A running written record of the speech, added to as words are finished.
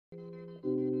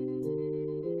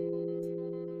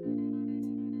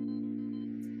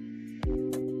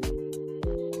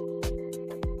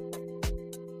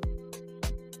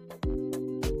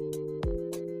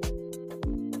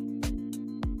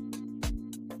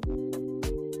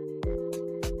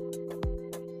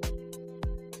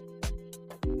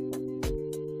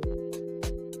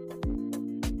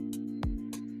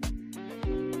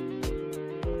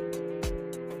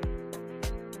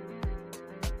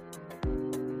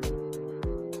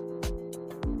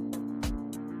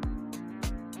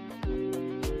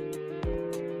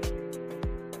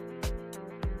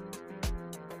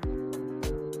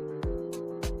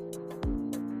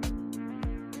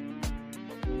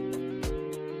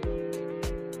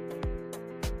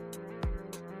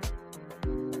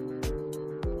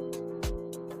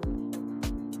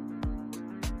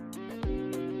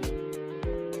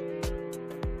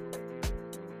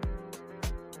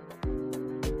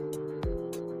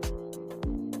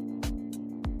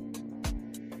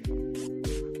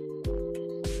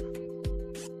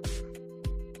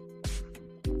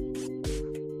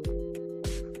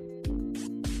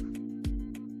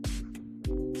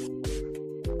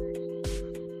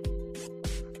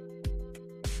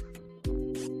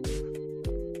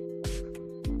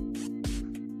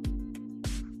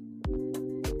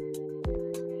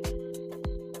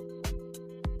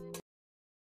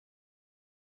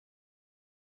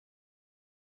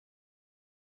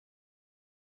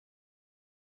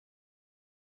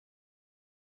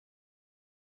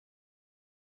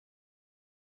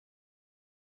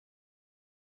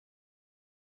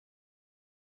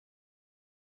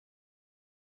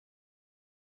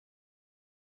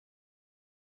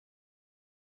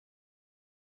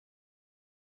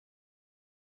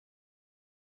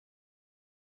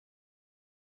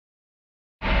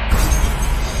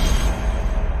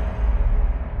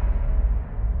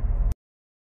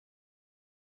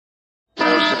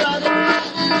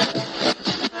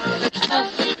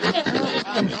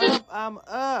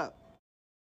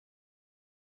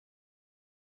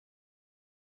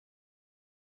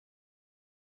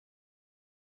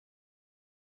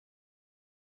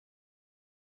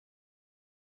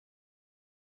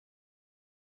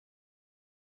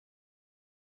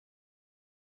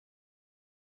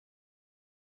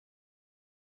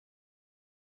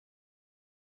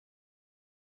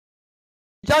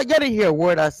Y'all didn't hear a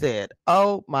word I said.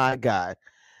 Oh my God.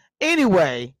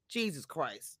 Anyway, Jesus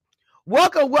Christ.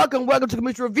 Welcome to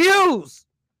Commission Reviews.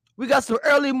 We got some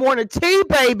early morning tea,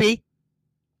 baby.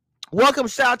 Welcome,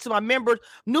 shout out to my members,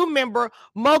 new member,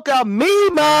 Mocha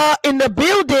Mima in the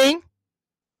building.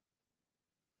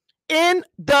 In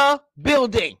the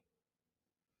building.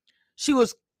 She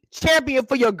was champion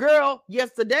for your girl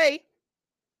yesterday.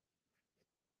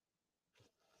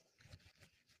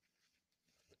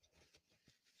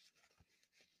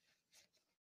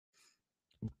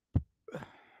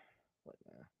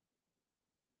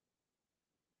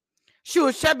 She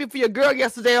was champion for your girl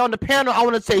yesterday on the panel. I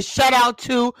want to say shout out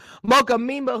to Mocha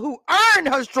Mima, who earned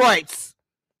her stripes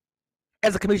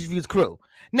as a Commission Reviews crew.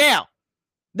 Now,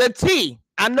 the tea.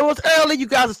 I know it's early. You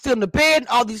guys are still in the bed and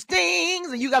all these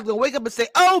things. And you guys are going to wake up and say,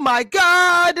 oh my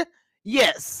God.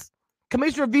 Yes.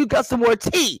 Commission Review got some more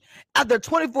tea. After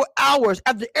 24 hours,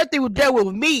 after everything was there with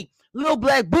me, Little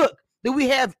Black Book, then we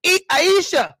have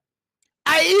Aisha,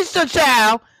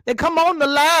 child, that come on the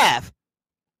live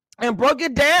and broke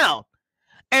it down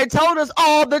and told us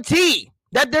all the tea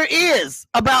that there is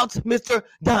about Mr.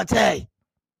 Dante.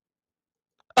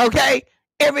 Okay?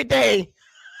 Everything.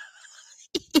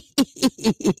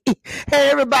 Hey,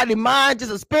 everybody, mind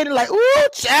just spinning like, ooh,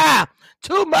 child,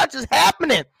 too much is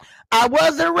happening. I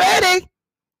wasn't ready.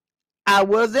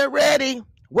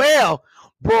 Well,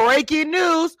 breaking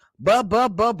news.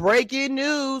 Breaking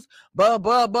news.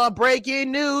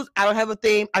 Breaking news. I don't have a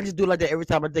theme. I just do it like that every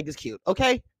time I think it's cute.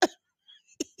 Okay?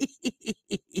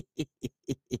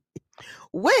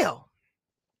 Well,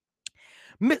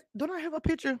 don't I have a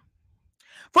picture?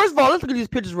 First of all, let's look at these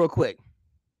pictures real quick.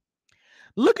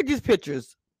 Look at these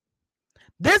pictures.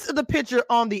 This is the picture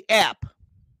on the app,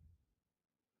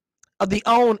 of the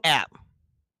OWN app,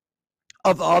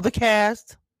 of all the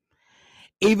cast,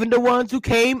 even the ones who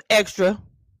came extra.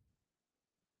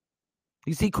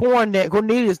 You see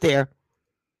Cornelius there.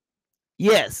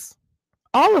 Yes,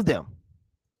 all of them.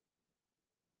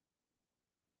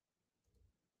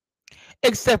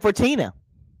 Except for Tina.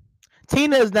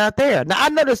 Tina is not there. Now, I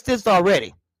noticed this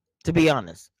already, to be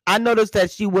honest. I noticed that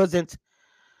she wasn't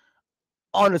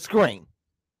on the screen.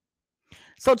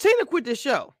 So Tina quit the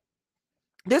show.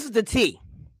 This is the tea.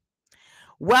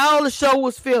 While the show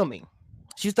was filming,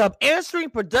 she stopped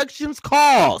answering production's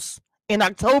calls in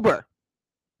October.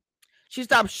 She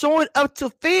stopped showing up to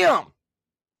film.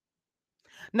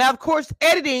 Now, of course,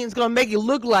 editing is going to make it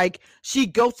look like she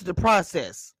ghosted the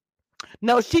process.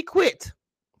 No, she quit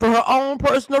for her own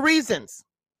personal reasons.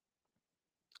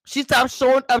 She stopped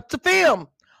showing up to film.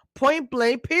 Point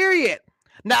blank, period.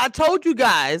 Now, I told you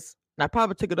guys, and I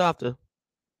probably took it off I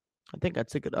think I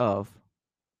took it off.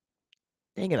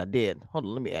 Dang it, I did. Hold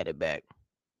on, let me add it back.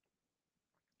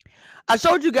 I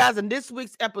showed you guys in this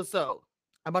week's episode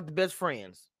about the best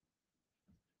friends.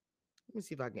 Let me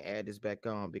see if I can add this back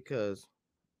on because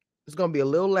it's going to be a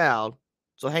little loud.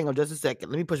 So hang on just a second.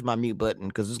 Let me push my mute button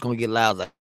because it's going to get loud.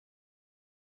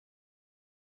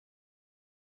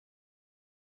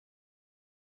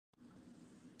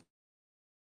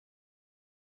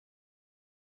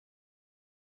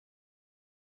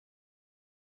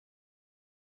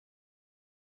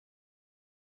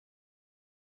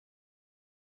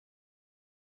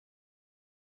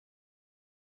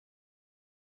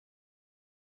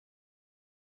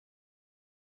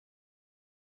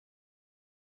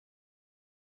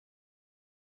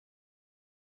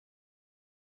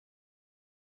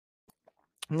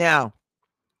 Now,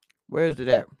 where is it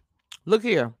at? Look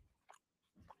here.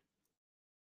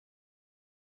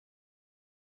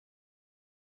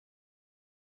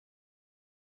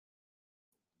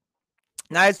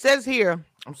 Now, it says here,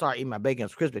 I'm sorry, eating my bacon,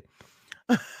 it's crispy.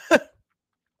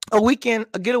 A weekend,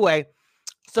 a getaway.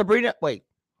 Sabrina,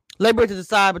 Labor to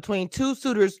decide between two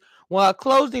suitors while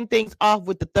closing things off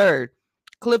with the third.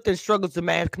 Clifton struggles to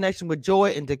manage connection with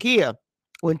Joy and Takia.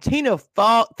 When Tina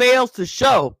fails to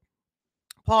show,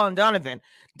 Paul and Donovan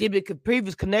did a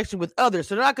previous connection with others.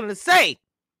 So they're not going to say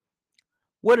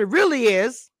what it really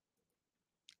is.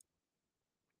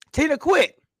 Tina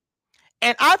quit.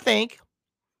 And I think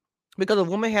because a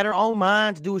woman had her own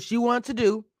mind to do what she wanted to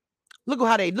do, look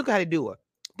how they do her.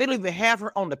 They don't even have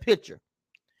her on the picture.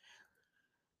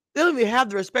 They don't even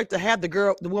have the respect to have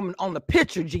the woman on the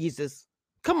picture, Jesus.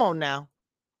 Come on now.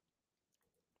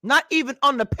 Not even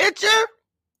on the picture?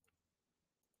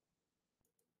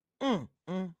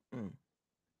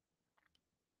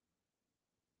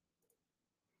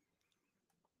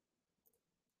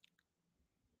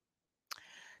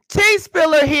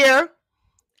 T-Spiller here,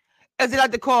 as they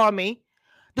like to call me.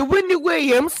 The Whitney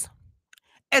Williams,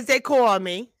 as they call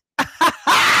me.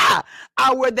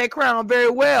 I wear that crown very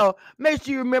well. Make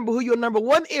sure you remember who your number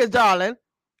one is, darling.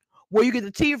 Where you get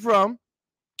the tea from,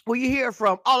 where you hear it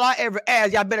from. All I ever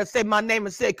ask, y'all better say my name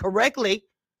and say it correctly.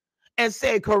 And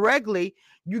say it correctly.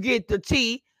 You get the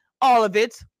tea, all of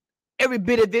it, every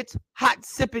bit of it, hot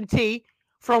sipping tea.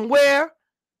 From where?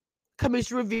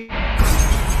 Commission Review.